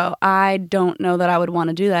 So I don't know that I would want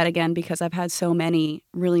to do that again because I've had so many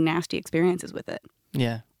really nasty experiences with it.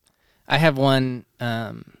 Yeah. I have one,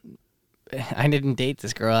 I didn't date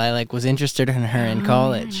this girl. I like was interested in her in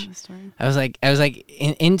college. I was like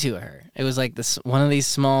into her. It was like this one of these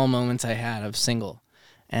small moments I had of single.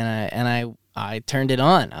 And I turned it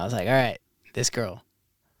on. I was like, all right, this girl,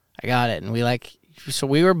 I got it. And we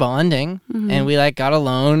were bonding and we like got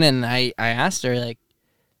alone, and I asked her like,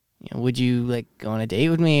 you know, would you like go on a date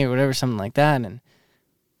with me or whatever, something like that. And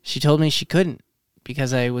she told me she couldn't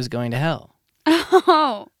because I was going to hell.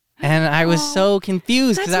 Oh, And I was so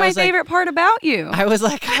confused That's because I my was like, favorite part about you. I was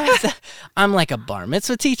like, I'm like a bar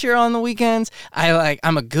mitzvah teacher on the weekends.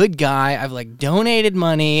 I'm a good guy. I've like donated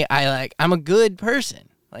money. I'm a good person.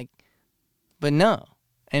 Like, but no.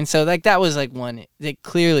 And so like that was like one that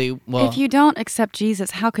clearly, well, if you don't accept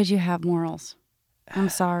Jesus, how could you have morals? I'm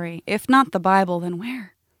sorry. If not the Bible, then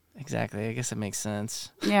where? exactly. I guess it makes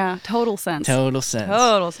sense. Yeah, total sense. Total sense.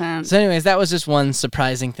 Total sense. So anyways, that was just one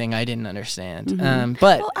surprising thing I didn't understand. Mm-hmm.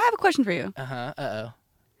 But Well, I have a question for you. uh-oh.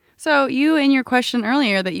 So you, in your question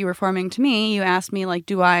earlier that you were forming to me, you asked me, like,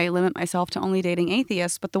 do I limit myself to only dating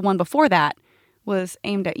atheists? But the one before that was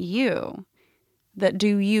aimed at you. That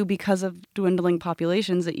do you, because of dwindling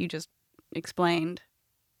populations that you just explained,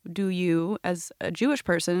 do you, as a Jewish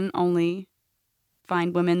person, only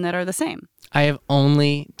find women that are the same? I have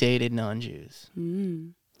only dated non-Jews.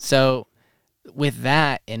 Mm. So with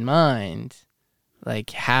that in mind, like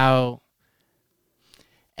how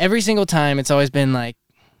every single time it's always been like,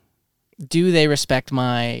 do they respect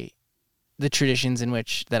the traditions in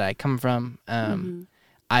which that I come from?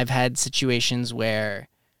 I've had situations where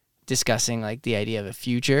discussing like the idea of a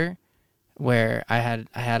future, where I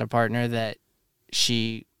had a partner that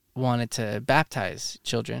she wanted to baptize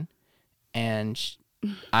children, and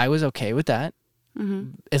I was okay with that.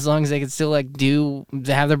 Mm-hmm. As long as they could still like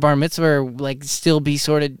have their bar mitzvah or like still be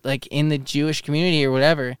sort of like in the Jewish community or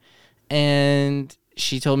whatever. And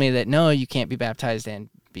she told me that no, you can't be baptized and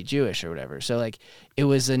be Jewish or whatever. So like it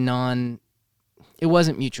wasn't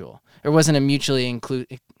mutual. It wasn't a mutually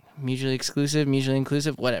exclusive, mutually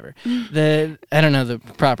inclusive, whatever. I don't know the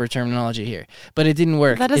proper terminology here, but it didn't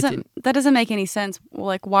work. That doesn't make any sense.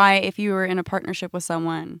 Like, why, if you were in a partnership with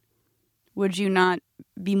someone, would you not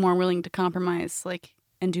be more willing to compromise, like,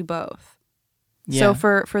 and do both? Yeah.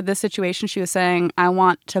 So for this situation, she was saying, I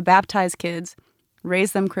want to baptize kids,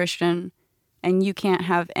 raise them Christian, and you can't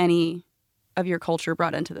have any of your culture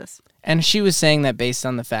brought into this. And she was saying that based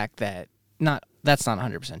on the fact that that's not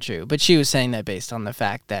 100% true, but she was saying that based on the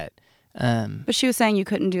fact that but she was saying you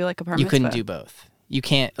couldn't do like a bar mitzvah. You couldn't do both. You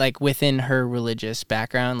can't, like, within her religious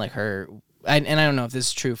background, like and I don't know if this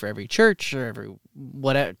is true for every church or every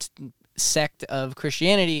whatever sect of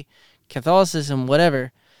Christianity, Catholicism,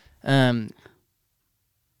 whatever,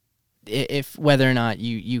 if whether or not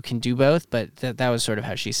you can do both, but that was sort of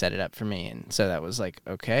how she set it up for me. And so that was like,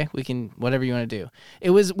 okay, we can, whatever you want to do.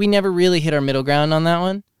 We never really hit our middle ground on that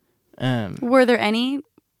one. Were there any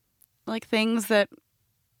like things that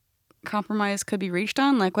compromise could be reached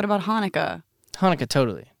on? Like, what about Hanukkah? Hanukkah,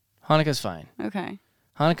 totally. Hanukkah's fine. Okay.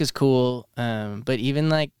 Hanukkah's cool. But even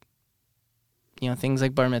like, things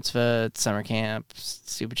like bar mitzvah, summer camp,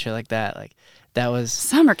 stupid shit like that. Like that was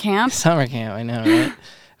summer camp. Summer camp, I know,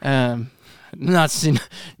 right?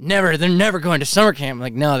 They're never going to summer camp.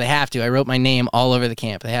 Like, no, they have to. I wrote my name all over the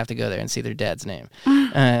camp. They have to go there and see their dad's name.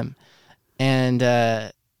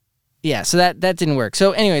 Yeah, so that didn't work.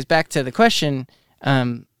 So anyways, back to the question,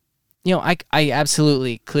 I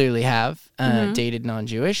absolutely clearly have dated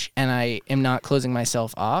non-Jewish, and I am not closing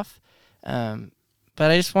myself off. But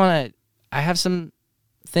I have some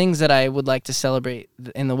things that I would like to celebrate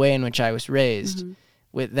in the way in which I was raised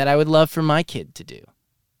with that I would love for my kid to do.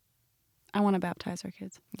 I want to baptize our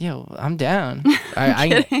kids. Yeah, I'm down.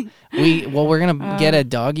 Kidding. We're gonna get a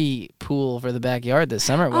doggy pool for the backyard this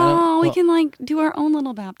summer. We can like do our own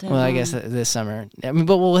little baptism. Well, I guess this summer. I mean,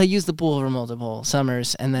 but we'll use the pool for multiple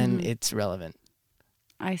summers, and then it's relevant.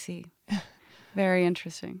 I see. Very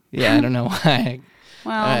interesting. Yeah, I don't know why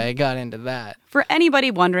I got into that. For anybody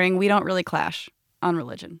wondering, we don't really clash on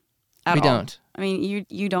religion at all. We don't. I mean,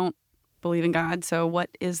 you don't believe in God, so what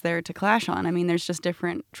is there to clash on? I mean, there's just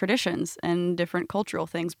different traditions and different cultural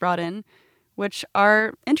things brought in, which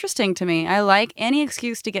are interesting to me. I like any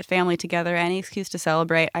excuse to get family together, any excuse to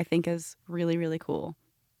celebrate, I think is really, really cool.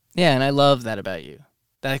 Yeah, and I love that about you.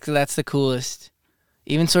 That's the coolest.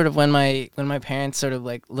 Even sort of when my parents sort of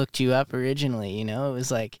like looked you up originally, it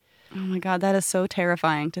was like, oh my God, that is so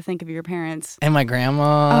terrifying to think of your parents. And my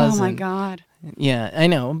grandma's. Oh my God. Yeah, I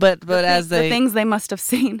know, but as the things they must have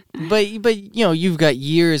seen. But you've got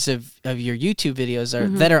years of your YouTube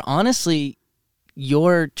videos that are honestly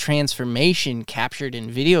your transformation captured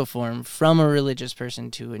in video form from a religious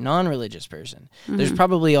person to a non-religious person. There's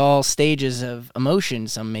probably all stages of emotion.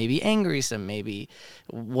 Some may be angry, some may be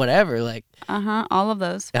whatever. Like all of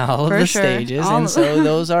those. All of the stages, so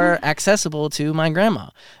those are accessible to my grandma.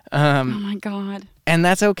 Oh my God. And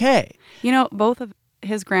that's okay. Both of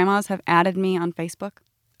his grandmas have added me on Facebook.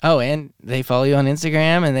 Oh, and they follow you on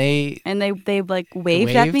Instagram, and they like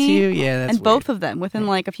waved at me. To you? Yeah, that's and weird. Both of them within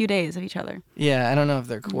like a few days of each other. Yeah, I don't know if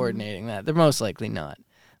they're coordinating that. They're most likely not.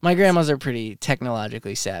 My grandmas are pretty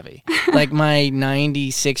technologically savvy. Like my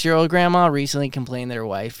 96-year-old grandma recently complained that her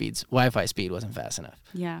Wi-Fi speed wasn't fast enough.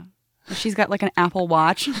 Yeah. She's got like an Apple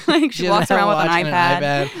Watch. Like she walks has a around with an watch and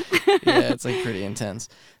iPad. Yeah, it's like pretty intense.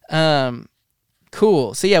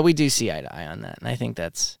 Cool. So yeah, we do see eye to eye on that, and I think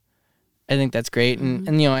that's great. And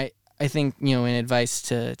I think in advice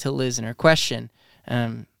to Liz and her question,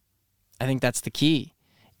 I think that's the key,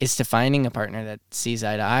 is to finding a partner that sees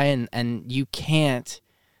eye to eye, and you can't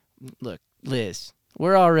look, Liz.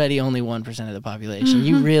 We're already only 1% of the population.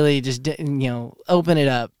 You really just open it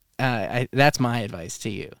up. That's my advice to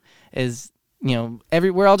you. Is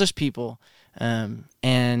we're all just people,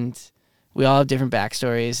 and we all have different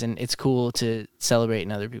backstories, and it's cool to celebrate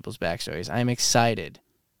in other people's backstories. I'm excited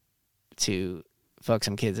to fuck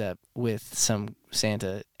some kids up with some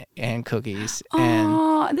Santa and cookies.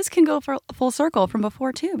 And this can go for full circle from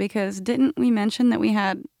before too, because didn't we mention that we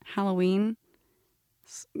had Halloween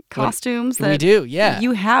costumes? We do, yeah.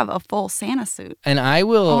 You have a full Santa suit, and I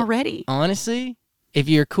will already. Honestly, if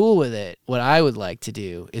you're cool with it, what I would like to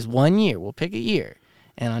do is 1 year. We'll pick a year,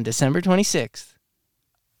 and on December 26th,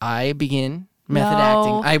 I begin method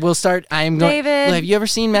acting. I will start. David. Well, have you ever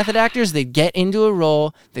seen method actors? They get into a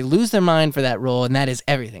role, they lose their mind for that role, and that is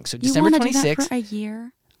everything. So December 26th, do that for a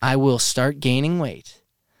year? I will start gaining weight,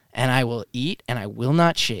 and I will eat, and I will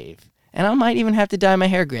not shave. And I might even have to dye my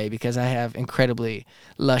hair gray because I have incredibly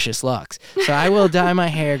luscious locks. So I will dye my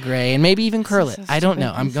hair gray and maybe even curl it. So I don't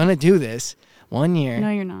know. I'm going to do this 1 year. No,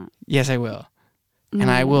 you're not. Yes, I will.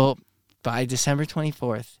 And I will, by December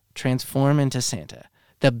 24th, transform into Santa.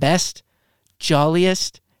 The best,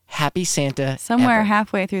 jolliest, happy Santa Somewhere ever.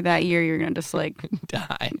 halfway through that year, you're going to just like...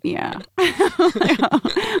 Die. Yeah.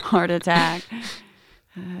 Heart attack.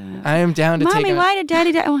 I am down to Mommy, take why did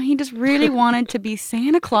Daddy die? Well, he just really wanted to be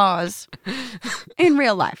Santa Claus in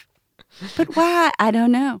real life. But why? I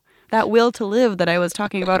don't know. That will to live that I was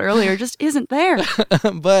talking about earlier just isn't there.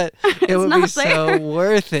 But it would be not so there.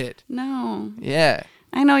 worth it. No. Yeah.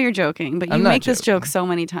 I know you're joking, but you I'm not make this joking. joke so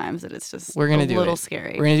many times that it's just We're gonna a do little it.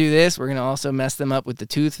 scary. We're going to do this. We're going to also mess them up with the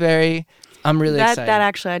Tooth Fairy. I'm really excited. That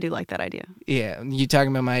actually, I do like that idea. Yeah. You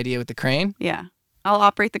talking about my idea with the crane? Yeah. I'll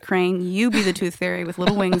operate the crane. You be the Tooth Fairy with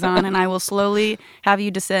little wings on, and I will slowly have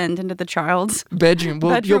you descend into the child's Bedroom.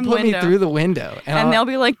 Well, bedroom you'll put window. me through the window. And they'll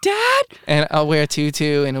be like, Dad! And I'll wear a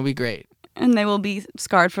tutu, and it'll be great. And they will be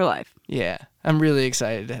scarred for life. Yeah. I'm really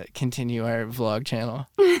excited to continue our vlog channel.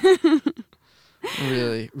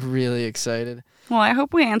 Really, really excited. Well, I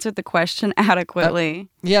hope we answered the question adequately.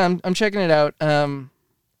 Yeah, I'm checking it out. I feel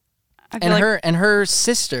And like her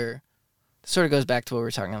sister sort of goes back to what we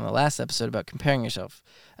were talking on the last episode about comparing yourself.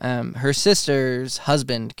 Her sister's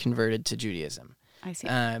husband converted to Judaism. I see.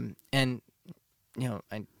 And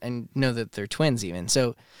I know that they're twins even.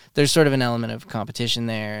 So there's sort of an element of competition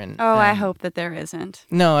there. And I hope that there isn't.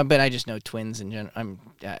 No, but I just know twins in general.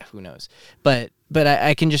 Who knows? But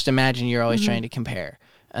I can just imagine you're always trying to compare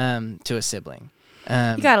to a sibling.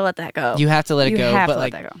 You gotta let that go. You have to let it You go. have But to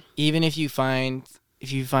like, let that go. even if you find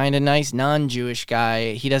a nice non-Jewish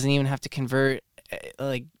guy, he doesn't even have to convert.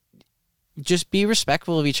 Like, just be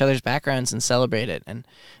respectful of each other's backgrounds and celebrate it. And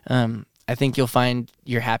I think you'll find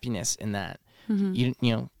your happiness in that. You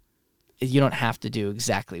don't have to do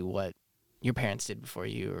exactly what your parents did before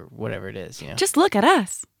you or whatever it is. Just look at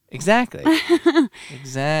us. Exactly.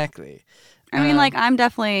 Exactly. I mean, like, I'm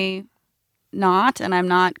definitely not, and I'm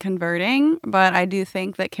not converting, but I do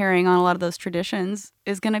think that carrying on a lot of those traditions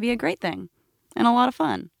is going to be a great thing and a lot of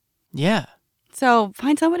fun. Yeah. So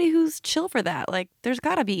find somebody who's chill for that. Like, there's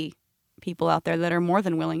got to be people out there that are more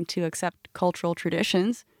than willing to accept cultural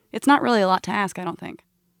traditions. It's not really a lot to ask, I don't think.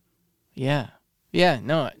 Yeah. Yeah.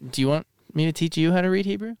 No. Do you want me to teach you how to read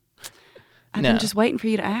Hebrew? I've No. been just waiting for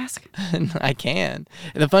you to ask. I can.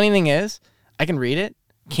 The funny thing is, I can read it,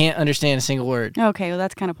 can't understand a single word. Okay, well,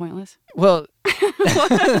 that's kind of pointless. Well,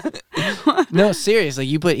 no, seriously,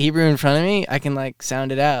 you put Hebrew in front of me, I can like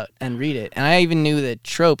sound it out and read it. And I even knew the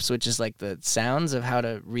tropes, which is like the sounds of how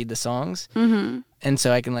to read the songs. Mm-hmm. And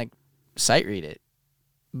so I can like sight read it,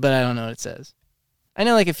 but I don't know what it says. I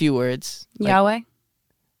know like a few words. Like, Yahweh?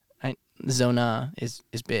 Zonah is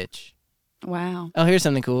bitch. Wow. Oh, here's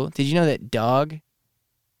something cool. Did you know that dog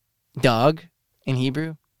in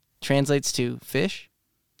Hebrew translates to fish?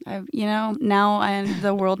 Now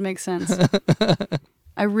the world makes sense.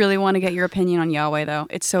 I really want to get your opinion on Yahweh, though.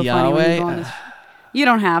 It's so funny when you go on this. You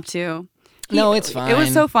don't have to. No, it's fine. It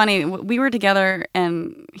was so funny. We were together,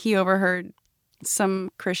 and he overheard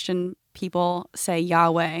some Christian people say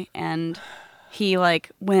Yahweh, and he like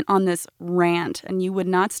went on this rant and you would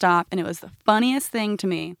not stop, and it was the funniest thing to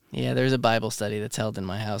me. Yeah, there's a Bible study that's held in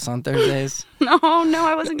my house on Thursdays. No,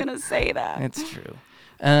 I wasn't gonna say that. It's true.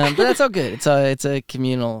 But that's all good. It's a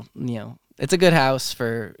communal, it's a good house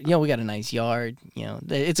for, we got a nice yard,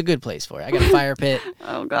 it's a good place for it. I got a fire pit.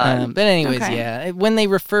 Oh, God. But anyways, Okay. yeah, when they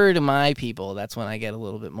refer to my people, that's when I get a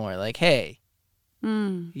little bit more like, hey,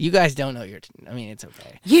 you guys don't know it's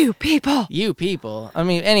okay. You people. You people.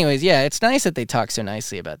 Anyways, yeah, it's nice that they talk so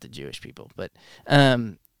nicely about the Jewish people, but Still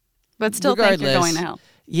think you're going regardless, to hell.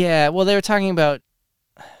 yeah, well, they were talking about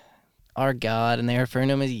our God, and they were referring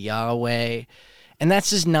to him as Yahweh, and that's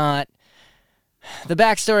just not. The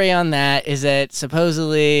backstory on that is that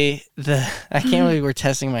supposedly I can't believe we're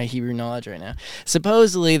testing my Hebrew knowledge right now.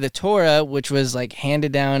 Supposedly the Torah, which was like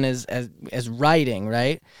handed down as writing,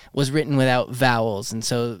 right, was written without vowels, and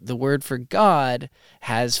so the word for God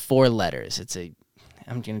has 4 letters.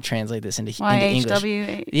 I'm going to translate this into English.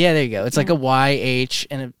 YHWH. Yeah, there you go. It's like a YH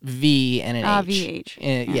and a V and an H.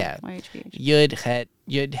 VH. Yeah. YHVH. Yud chet,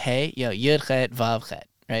 Yud hey, Yud chet, Vav chet,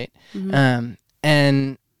 right? Mm-hmm.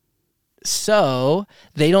 And so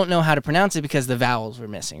they don't know how to pronounce it because the vowels were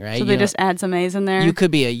missing, right? So they just add some A's in there? You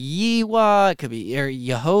could be a Yiwa, it could be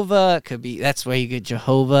Yehovah, it could be, that's where you get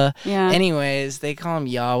Jehovah. Yeah. Anyways, they call him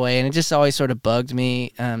Yahweh, and it just always sort of bugged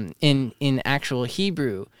me. In actual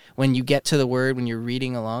Hebrew, when you get to the word, when you're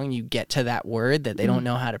reading along, you get to that word that they don't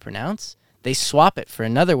know how to pronounce, they swap it for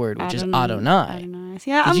another word, which is Adonai.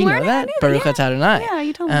 Yeah, Did you know that? Baruch atah Adonai. Yeah,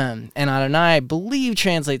 you told me. And Adonai, I believe,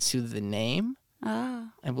 translates to the name. Ah.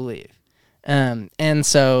 I believe. And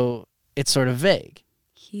so it's sort of vague.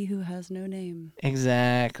 He who has no name.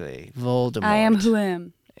 Exactly. Voldemort. I am who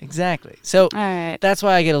am. Exactly. So All right. that's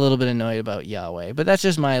why I get a little bit annoyed about Yahweh, but that's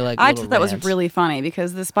just my I little thought that was rant. really funny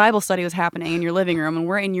because this Bible study was happening in your living room and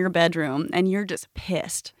we're in your bedroom and you're just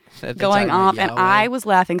pissed That they're going talking about off. And Yahweh. I was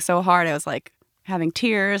laughing so hard. I was like having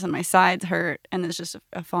tears and my sides hurt. And it's just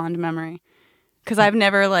a fond memory. Because I've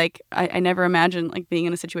never I never imagined like being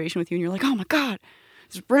in a situation with you and you're like, oh my God,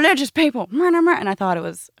 it's religious people. And I thought it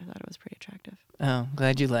was pretty attractive. Oh,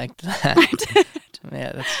 glad you liked that. I did.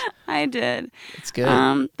 Yeah, I did. it's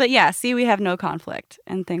good. But yeah, see, we have no conflict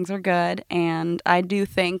and things are good. And I do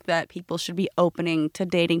think that people should be opening to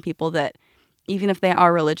dating people that, even if they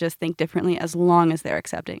are religious, think differently as long as they're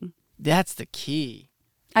accepting. That's the key.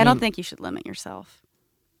 I don't think you should limit yourself.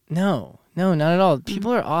 No, not at all.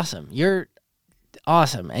 People are awesome. You're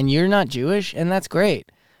awesome, and you're not Jewish, and that's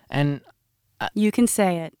great. And You can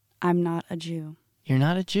say it. I'm not a Jew. you're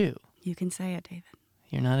not a Jew. You can say it, David.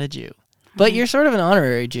 You're not a Jew. But you're sort of an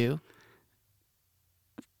honorary Jew.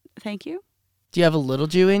 Thank you. Do you have a little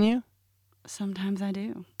Jew in you? Sometimes I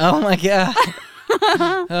do. Oh my God.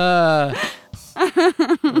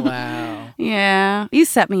 Wow. Yeah, you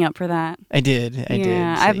set me up for that. I did.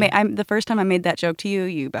 Yeah, see. the first time I made that joke to you,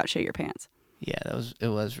 you about shit your pants. Yeah, it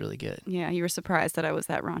was really good. Yeah, you were surprised that I was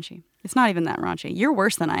that raunchy. It's not even that raunchy. You're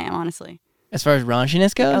worse than I am, honestly. As far as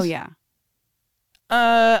raunchiness goes? Oh yeah.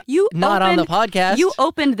 You not on the podcast. You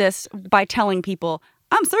opened this by telling people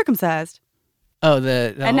I'm circumcised, Oh,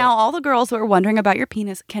 the and now all the girls who are wondering about your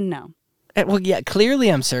penis can know. well, yeah, clearly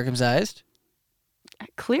I'm circumcised.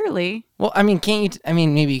 Clearly. Well, can't you?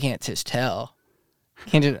 Maybe you can't just tell.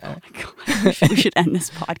 Can't you? We should end this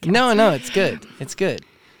podcast. No, it's good. It's good.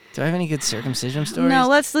 Do I have any good circumcision stories? No,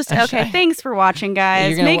 let's just. Okay, thanks for watching, guys.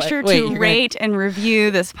 You're gonna Make sure to rate and review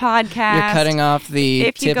this podcast. You're cutting off the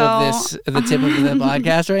If you tip of the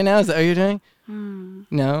podcast right now. Is that what you're doing?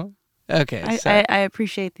 No. Okay. I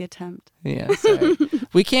appreciate the attempt. Yeah. Sorry.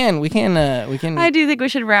 we can. I do think we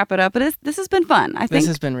should wrap it up, but this has been fun. I think This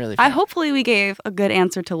has been really fun. hopefully we gave a good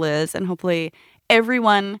answer to Liz, and hopefully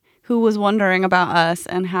everyone who was wondering about us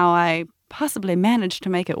and how I possibly managed to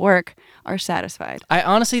make it work are satisfied. I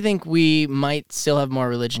honestly think we might still have more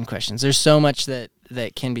religion questions. There's so much that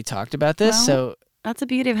can be talked about this. Well, So that's the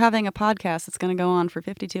beauty of having a podcast that's going to go on for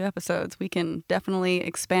 52 episodes. We can definitely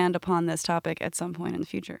expand upon this topic at some point in the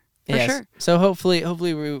future. For yes. sure. So hopefully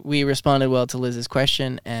we responded well to Liz's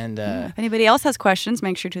question. And If anybody else has questions,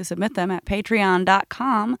 make sure to submit them at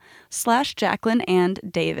patreon.com/Jacqueline and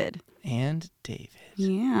David. And David.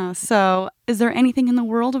 Yeah. So is there anything in the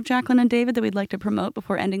world of Jacqueline and David that we'd like to promote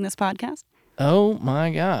before ending this podcast? Oh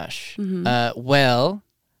my gosh. Mm-hmm. Well,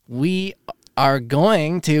 we are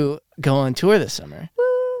going to go on tour this summer.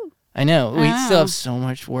 Woo! I know. We Wow. still have so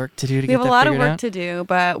much work to do to We get have a that lot of figured work out. to do,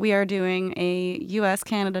 but we are doing a U.S.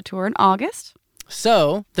 Canada tour in August.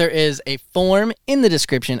 So there is a form in the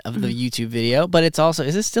description of the YouTube video, but it's also,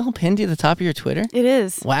 is it still pinned to the top of your Twitter? It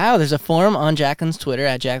is. Wow, there's a form on Jacqueline's Twitter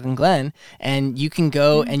at Jacqueline Glenn, and you can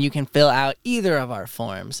go and you can fill out either of our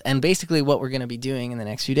forms. And basically what we're going to be doing in the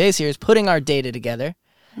next few days here is putting our data together,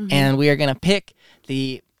 and we are going to pick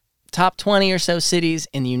the top 20 or so cities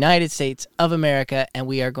in the United States of America, and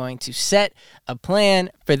we are going to set a plan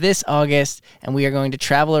for this August, and we are going to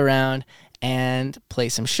travel around and play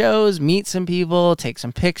some shows, meet some people, take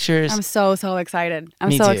some pictures. I'm so excited. I'm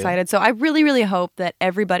Me so too. excited. So I really, really hope that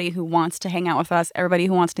everybody who wants to hang out with us, everybody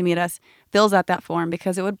who wants to meet us, fills out that form,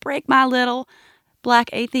 because it would break my little black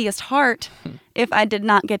atheist heart if I did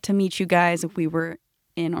not get to meet you guys if we were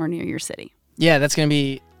in or near your city. Yeah, that's going to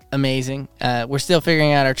be amazing. We're still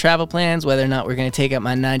figuring out our travel plans, whether or not we're going to take up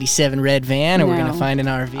my 97 red van or we're going to find an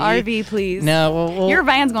RV. RV, please. No, your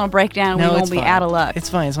van's going to break down and we won't be out of luck. It's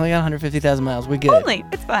fine. It's only got 150,000 miles. We're good. Only.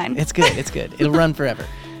 It's fine. It's good. It's good. It'll run forever.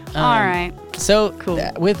 All right. So Cool.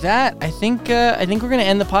 With that, I think we're going to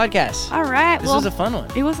end the podcast. All right. This was a fun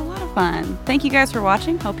one. It was a lot of fun. Thank you guys for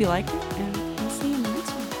watching. Hope you liked it, and we'll see you in the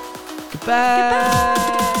next one.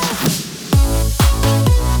 Goodbye.